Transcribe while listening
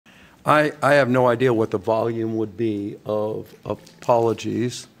I have no idea what the volume would be of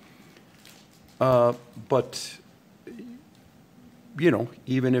apologies. But, you know,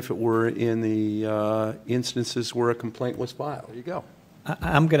 even if it were in the instances where a complaint was filed, there you go.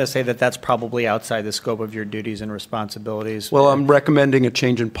 I'm going to say that that's probably outside the scope of your duties and responsibilities. Well, I'm recommending a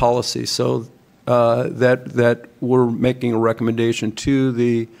change in policy, so that we're making a recommendation to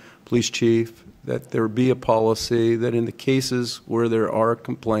the police chief that there be a policy that in the cases where there are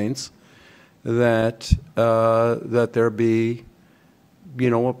complaints, that there be, you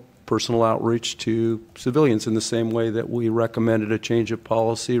know, a personal outreach to civilians in the same way that we recommended a change of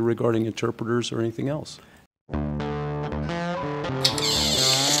policy regarding interpreters or anything else.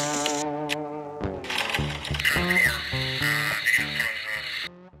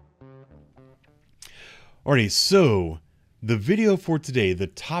 Alrighty, so the video for today, the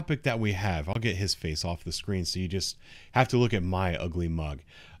topic that we have, I'll get his face off the screen so you just have to look at my ugly mug.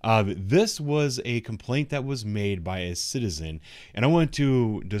 This was a complaint that was made by a citizen, and I want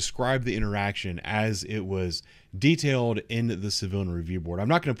to describe the interaction as it was detailed in the Civilian Review Board. I'm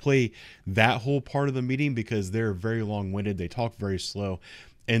not going to play that whole part of the meeting because they're very long-winded, they talk very slow,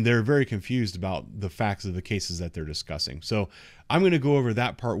 and they're very confused about the facts of the cases that they're discussing. So I'm going to go over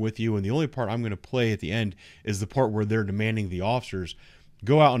that part with you, and the only part I'm going to play at the end is the part where they're demanding the officers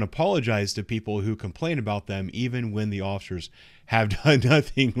go out and apologize to people who complain about them even when the officers have done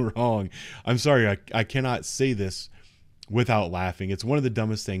nothing wrong. I'm sorry, I cannot say this without laughing. It's one of the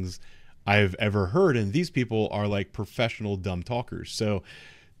dumbest things I've ever heard, and these people are like professional dumb talkers. So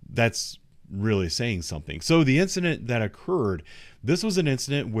that's really saying something. So the incident that occurred, this was an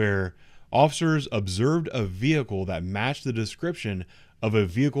incident where officers observed a vehicle that matched the description of a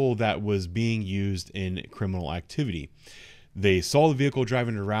vehicle that was being used in criminal activity. They saw the vehicle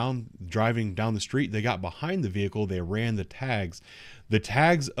driving down the street. They got behind the vehicle. They ran the tags. The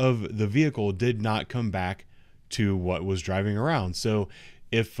tags of the vehicle did not come back to what was driving around. So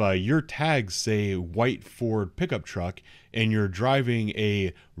if your tags say white Ford pickup truck and you're driving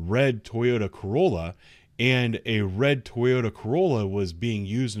a red Toyota Corolla, and a red Toyota Corolla was being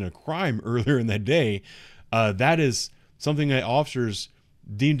used in a crime earlier in the day, that is something that officers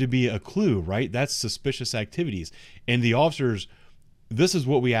deem to be a clue, right? That's suspicious activities. And the officers, this is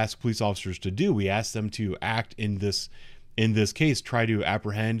what we ask police officers to do. We ask them to act in this case, try to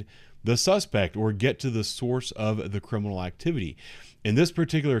apprehend the suspect or get to the source of the criminal activity. In this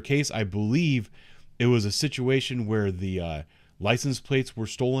particular case, I believe it was a situation where the license plates were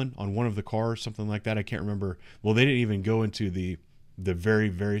stolen on one of the cars, something like that. I can't remember. Well, they didn't even go into the very,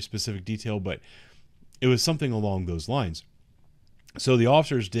 very specific detail, but it was something along those lines. So the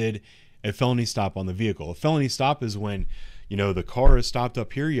officers did a felony stop on the vehicle. A felony stop is when, you know, the car is stopped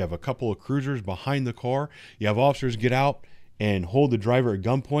up here. You have a couple of cruisers behind the car. You have officers get out and hold the driver at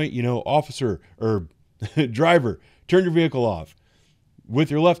gunpoint. You know, officer or driver, turn your vehicle off.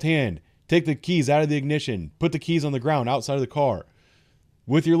 With your left hand, take the keys out of the ignition. Put the keys on the ground outside of the car.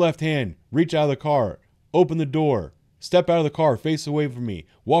 With your left hand, reach out of the car. Open the door. Step out of the car. Face away from me.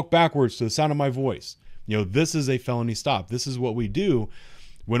 Walk backwards to the sound of my voice. You know, this is a felony stop. This is what we do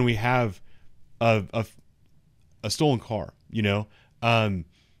when we have a stolen car, you know. I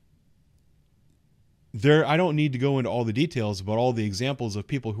don't need to go into all the details about all the examples of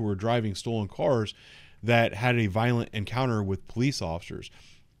people who were driving stolen cars that had a violent encounter with police officers.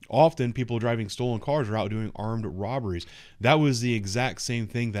 Often people driving stolen cars are out doing armed robberies. That was the exact same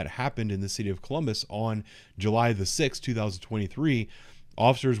thing that happened in the city of Columbus on July the 6th, 2023.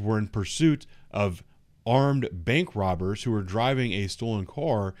 Officers were in pursuit of armed bank robbers who were driving a stolen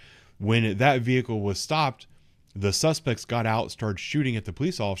car. When that vehicle was stopped, the suspects got out, started shooting at the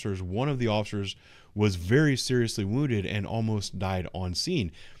police officers. One of the officers was very seriously wounded and almost died on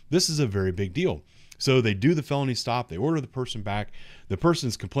scene. This is a very big deal. So they do the felony stop. They order the person back. The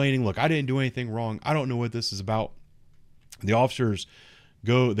person's complaining, look, I didn't do anything wrong. I don't know what this is about. The officers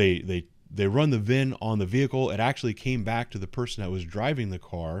go, they run the VIN on the vehicle. It actually came back to the person that was driving the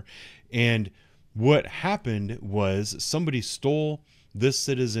car. And what happened was somebody stole this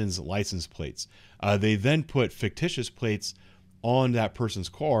citizen's license plates. They then put fictitious plates on that person's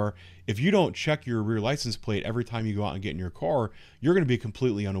car. If you don't check your rear license plate every time you go out and get in your car, you're going to be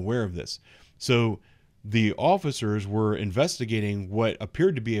completely unaware of this. So the officers were investigating what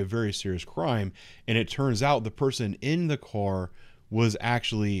appeared to be a very serious crime, and it turns out the person in the car was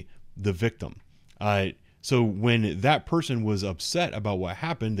actually the victim. So when that person was upset about what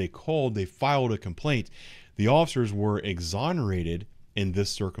happened, they filed a complaint. The officers were exonerated in this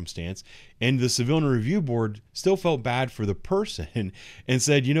circumstance. And the Civilian Review Board still felt bad for the person and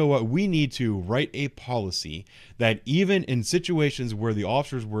said, you know what, we need to write a policy that even in situations where the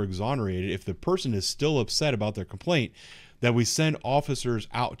officers were exonerated, if the person is still upset about their complaint, that we send officers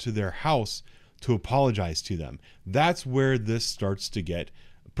out to their house to apologize to them. That's where this starts to get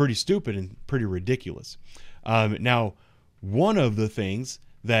pretty stupid and pretty ridiculous. Now, one of the things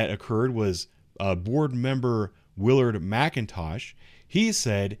that occurred was board member Willard McIntosh. He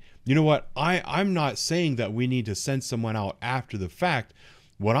said, you know what, I'm not saying that we need to send someone out after the fact.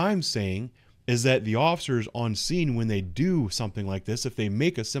 What I'm saying is that the officers on scene, when they do something like this, if they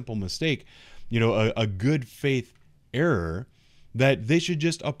make a simple mistake, you know, a good faith error, that they should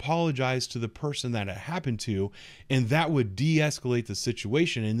just apologize to the person that it happened to, and that would de-escalate the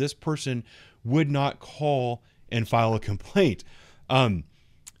situation, and this person would not call and file a complaint.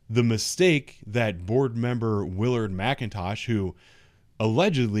 The mistake that board member Willard McIntosh, who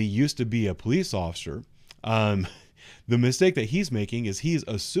allegedly used to be a police officer, the mistake that he's making is he's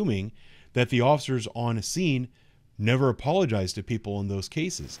assuming that the officers on scene never apologized to people in those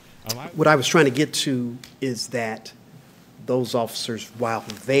cases. What I was trying to get to is that those officers, while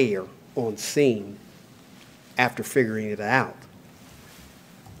there on scene, after figuring it out,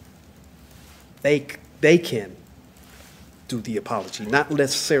 they can do the apology, not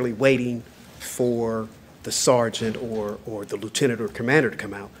necessarily waiting for the sergeant or the lieutenant or commander to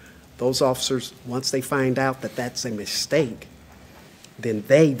come out. Those officers, once they find out that that's a mistake, then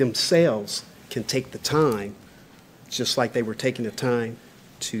they themselves can take the time, just like they were taking the time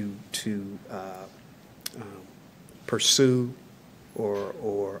to pursue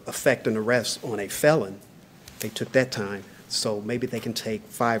or effect an arrest on a felon. They took that time, so maybe they can take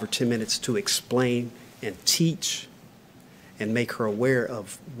 5 or 10 minutes to explain and teach and make her aware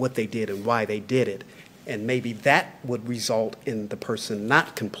of what they did and why they did it. And maybe that would result in the person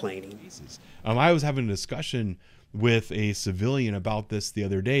not complaining. I was having a discussion with a civilian about this the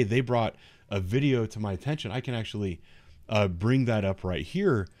other day. They brought a video to my attention. I can actually bring that up right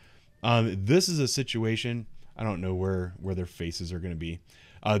here. This is a situation, I don't know where their faces are going to be.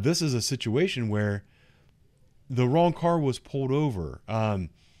 This is a situation where the wrong car was pulled over.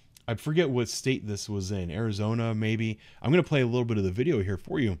 I forget what state this was in, Arizona maybe. I'm going to play a little bit of the video here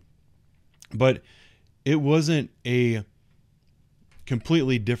for you. But it wasn't a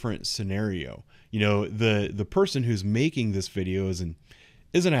completely different scenario. You know, the person who's making this video is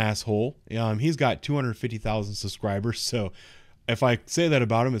an asshole. He's got 250,000 subscribers, so if I say that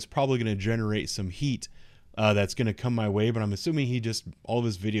about him, it's probably going to generate some heat that's going to come my way, but I'm assuming all of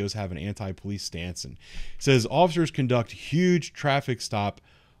his videos have an anti-police stance. And it says, officers conduct huge traffic stop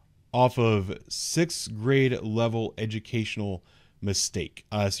off of 6th grade level educational mistake.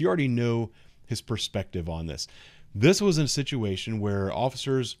 So you already know his perspective on this. This was a situation where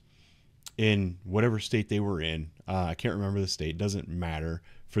officers in whatever state they were in, I can't remember the state, doesn't matter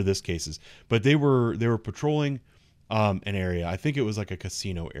for this cases, but they were patrolling an area. I think it was like a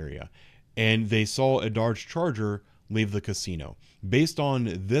casino area, and they saw a Dodge Charger leave the casino. Based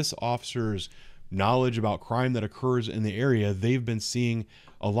on this officer's knowledge about crime that occurs in the area, they've been seeing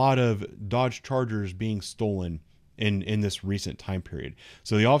a lot of Dodge Chargers being stolen in this recent time period.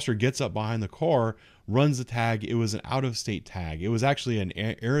 So the officer gets up behind the car, runs the tag. It was an out-of-state tag. It was actually an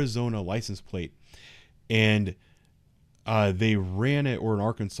Arizona license plate, and they ran it, or in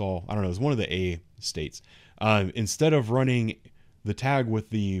Arkansas, I don't know, it was one of the A states. Instead of running the tag with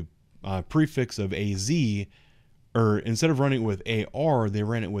the prefix of AZ, or instead of running it with AR, they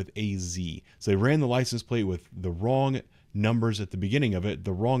ran it with AZ. So they ran the license plate with the wrong numbers at the beginning of it,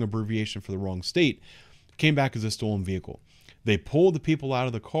 the wrong abbreviation for the wrong state, came back as a stolen vehicle. They pulled the people out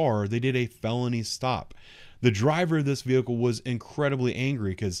of the car. They did a felony stop. The driver of this vehicle was incredibly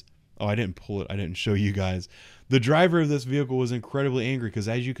angry because, oh, I didn't pull it. I didn't show you guys. The driver of this vehicle was incredibly angry because,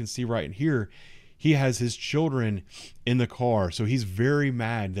 as you can see right here, he has his children in the car. So he's very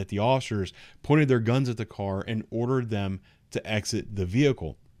mad that the officers pointed their guns at the car and ordered them to exit the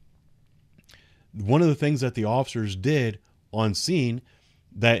vehicle. One of the things that the officers did on scene,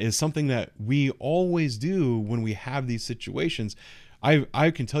 that is something that we always do when we have these situations.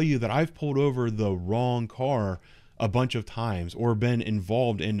 I can tell you that I've pulled over the wrong car a bunch of times, or been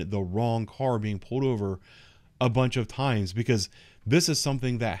involved in the wrong car being pulled over a bunch of times, because this is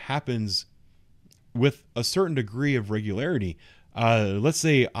something that happens with a certain degree of regularity. Let's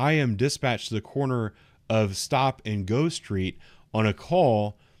say I am dispatched to the corner of Stop and Go Street on a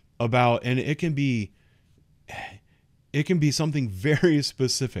call about, and it can be something very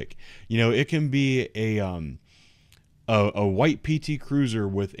specific. You know, it can be a white PT Cruiser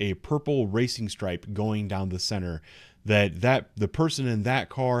with a purple racing stripe going down the center that the person in that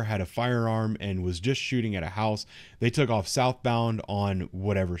car had a firearm and was just shooting at a house. They took off southbound on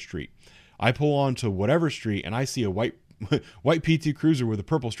whatever street. I pull onto whatever street and I see a white PT Cruiser with a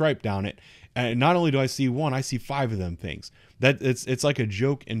purple stripe down it. And not only do I see one, I see 5 of them things. That it's like a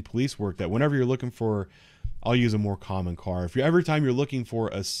joke in police work that whenever you're looking for, I'll use a more common car. Every time you're looking for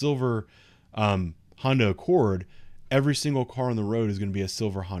a silver Honda Accord, every single car on the road is going to be a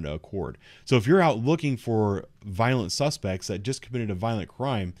silver Honda Accord. So if you're out looking for violent suspects that just committed a violent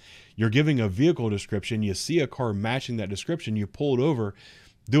crime, you're giving a vehicle description, you see a car matching that description, you pull it over,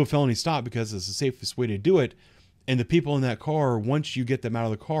 do a felony stop because it's the safest way to do it. And the people in that car, once you get them out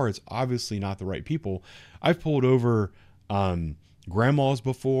of the car, it's obviously not the right people. I've pulled over grandmas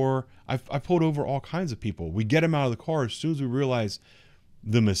before. I've pulled over all kinds of people. We get them out of the car as soon as we realize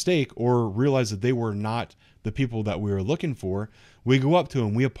the mistake or realize that they were not the people that we were looking for. We go up to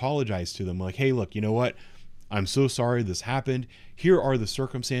them, we apologize to them like, hey, look, you know what? I'm so sorry this happened. Here are the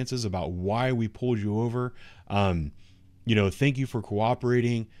circumstances about why we pulled you over. Thank you for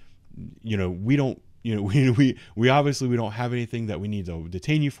cooperating. We obviously we don't have anything that we need to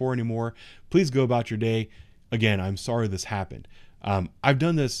detain you for anymore. Please go about your day. Again, I'm sorry this happened. I've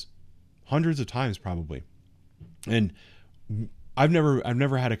done this hundreds of times probably. And I've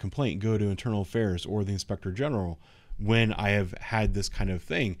never had a complaint go to Internal Affairs or the Inspector General when I have had this kind of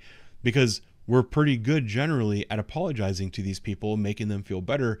thing, because we're pretty good generally at apologizing to these people, making them feel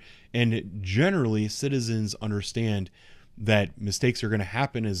better. And generally citizens understand that mistakes are going to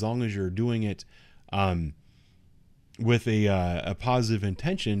happen as long as you're doing it with a positive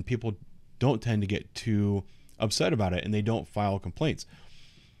intention. People don't tend to get too upset about it and they don't file complaints.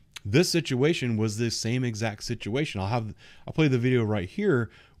 This situation was the same exact situation. I'll play the video right here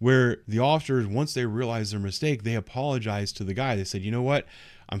where the officers, once they realized their mistake, they apologized to the guy. They said, you know what?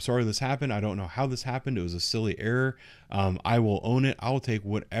 I'm sorry this happened. I don't know how this happened. It was a silly error. I will own it. I'll take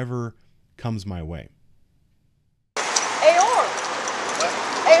whatever comes my way. AR. What?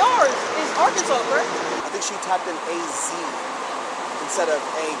 AR is Arkansas, correct? I think she typed in AZ instead of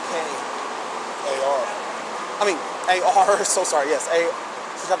AK. AR. I mean, AR. So sorry. Yes.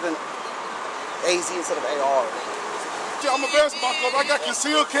 She typed in AZ instead of AR. Yeah, I'm a basketball coach. I got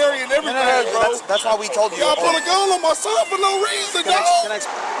concealed carry and everything, bro. That's why we told you. Y'all put a gun on my son for no reason, dog. I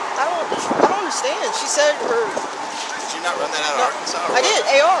don't understand. She said her. Did you not run that out of Arkansas? I did.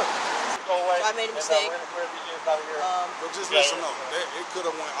 AR. Go away. I made a mistake. But just listen up. It could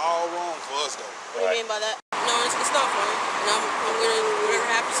have went all wrong for us, though. What do you mean by that? No, it's not fun. And I'm gonna, whatever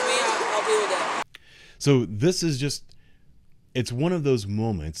happens to me, I'll deal with that. So this is just, it's one of those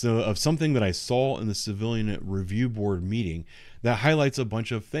moments of something that I saw in the Civilian Review Board meeting that highlights a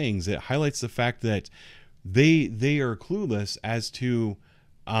bunch of things. It highlights the fact that they are clueless as to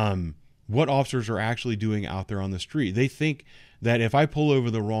what officers are actually doing out there on the street. They think that if I pull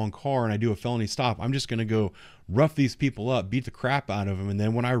over the wrong car and I do a felony stop, I'm just going to go rough these people up, beat the crap out of them. And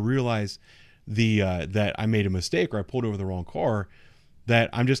then when I realize that I made a mistake or I pulled over the wrong car,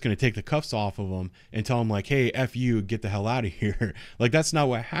 that I'm just going to take the cuffs off of them and tell them like, hey, F you, get the hell out of here. Like, that's not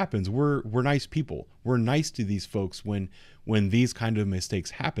what happens. We're nice people. We're nice to these folks when these kind of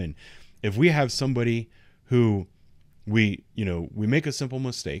mistakes happen. If we have somebody who we make a simple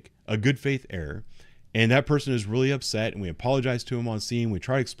mistake, a good faith error, and that person is really upset and we apologize to him on scene, we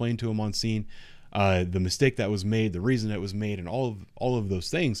try to explain to him on scene the mistake that was made, the reason that was made, and all of those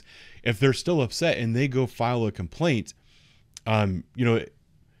things. If they're still upset and they go file a complaint,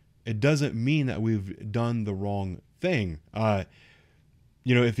 it doesn't mean that we've done the wrong thing.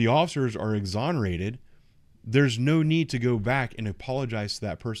 If the officers are exonerated, there's no need to go back and apologize to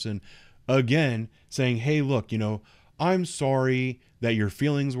that person again, saying, hey, look, I'm sorry that your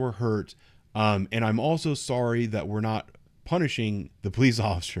feelings were hurt. And I'm also sorry that we're not punishing the police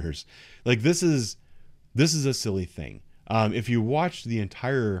officers. Like, this is a silly thing. If you watch the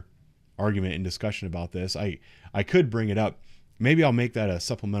entire argument and discussion about this, I could bring it up. Maybe I'll make that a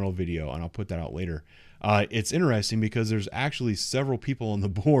supplemental video and I'll put that out later. It's interesting because there's actually several people on the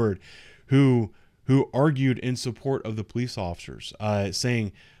board who argued in support of the police officers,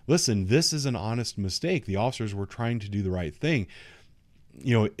 saying, listen, this is an honest mistake. The officers were trying to do the right thing.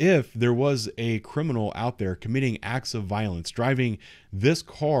 If there was a criminal out there committing acts of violence, driving this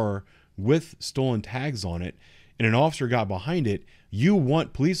car with stolen tags on it, and an officer got behind it, you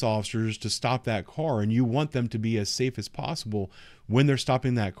want police officers to stop that car and you want them to be as safe as possible when they're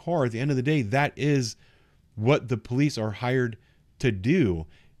stopping that car. At the end of the day, that is what the police are hired to do.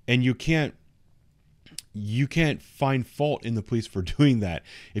 And you can't find fault in the police for doing that.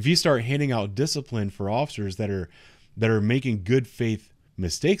 If you start handing out discipline for officers that are making good faith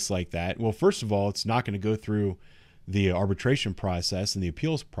mistakes like that, well, first of all, it's not going to go through the arbitration process and the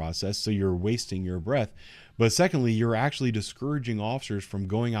appeals process, so you're wasting your breath. But secondly, you're actually discouraging officers from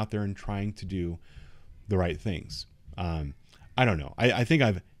going out there and trying to do the right things. I don't know. I think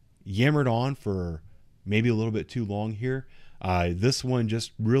I've yammered on for maybe a little bit too long here. This one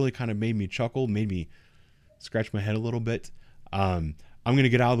just really kind of made me chuckle, made me scratch my head a little bit. I'm going to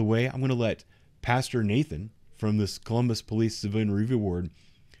get out of the way. I'm going to let Pastor Nathan from this Columbus Police Civilian Review Board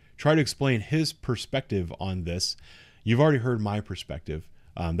try to explain his perspective on this. You've already heard my perspective.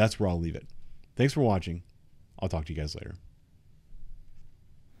 That's where I'll leave it. Thanks for watching. I'll talk to you guys later.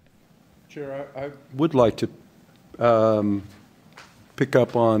 Chair, I would like to pick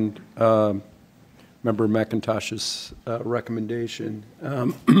up on Member McIntosh's recommendation.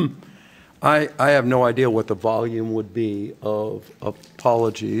 I have no idea what the volume would be of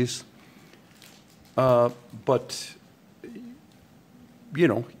apologies, but you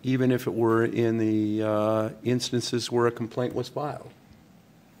know, even if it were in the instances where a complaint was filed,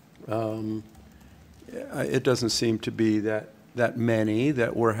 it doesn't seem to be that many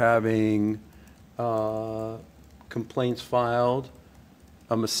that we're having complaints filed,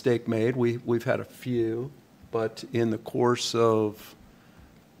 a mistake made. We've had a few, but in the course of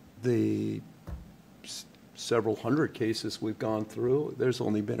the several hundred cases we've gone through, there's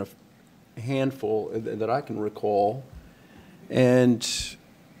only been a handful that I can recall. And,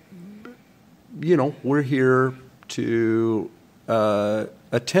 you know, we're here to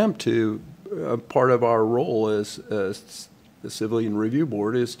attempt to, part of our role as the Civilian Review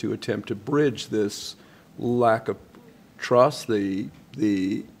Board is to attempt to bridge this lack of trust, the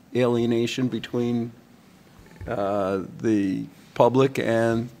alienation between the public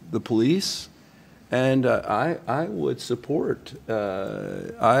and the police. And I would support,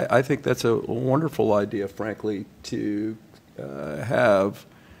 I think that's a wonderful idea, frankly, to have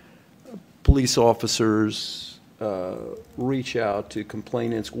police officers reach out to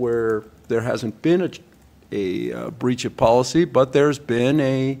complainants where there hasn't been a breach of policy, but there's been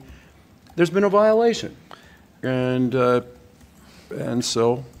a violation, and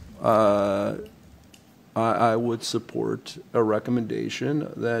so I would support a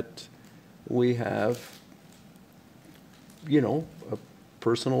recommendation that we have, you know, a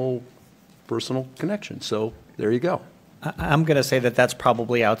personal connection. So there you go. I'm going to say that that's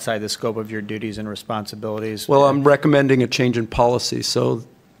probably outside the scope of your duties and responsibilities. Well, I'm recommending a change in policy, so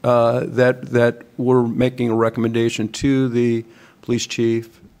that we're making a recommendation to the police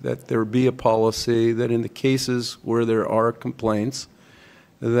chief that there be a policy that in the cases where there are complaints,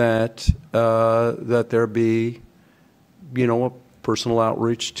 that there be, you know, a personal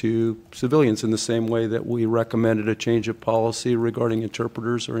outreach to civilians in the same way that we recommended a change of policy regarding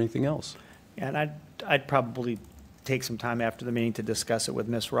interpreters or anything else. And I'd probably take some time after the meeting to discuss it with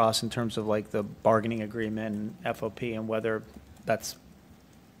Ms. Ross in terms of like the bargaining agreement and FOP and whether that's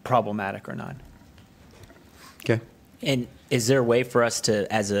problematic or not. Okay. And is there a way for us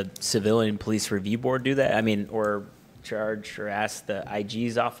to, as a civilian police review board, do that? I mean, or charge or ask the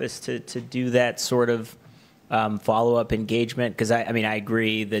IG's office to do that sort of follow-up engagement? Because I mean, I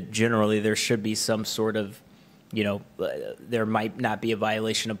agree that generally there should be some sort of, you know, there might not be a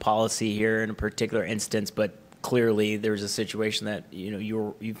violation of policy here in a particular instance, but clearly there's a situation that, you know,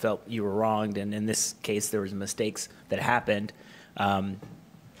 you felt you were wronged, and in this case there was mistakes that happened.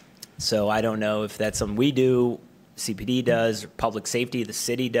 So I don't know if that's something we do, CPD does, or public safety, the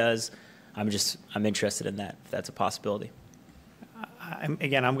city does. I'm interested in that, if that's a possibility.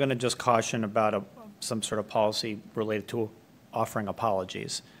 Again, I'm going to just caution about some sort of policy related to offering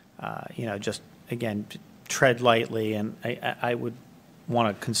apologies. You know, just, again, tread lightly, and I would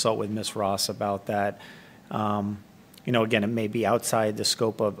want to consult with Ms. Ross about that. You know, again, it may be outside the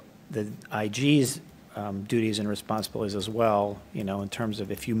scope of the IG's duties and responsibilities as well, you know, in terms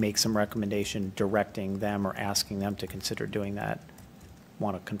of if you make some recommendation directing them or asking them to consider doing that.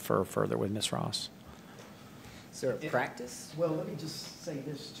 Want to confer further with Ms. Ross. Is there a practice? Well, let me just say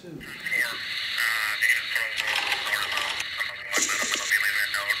this too.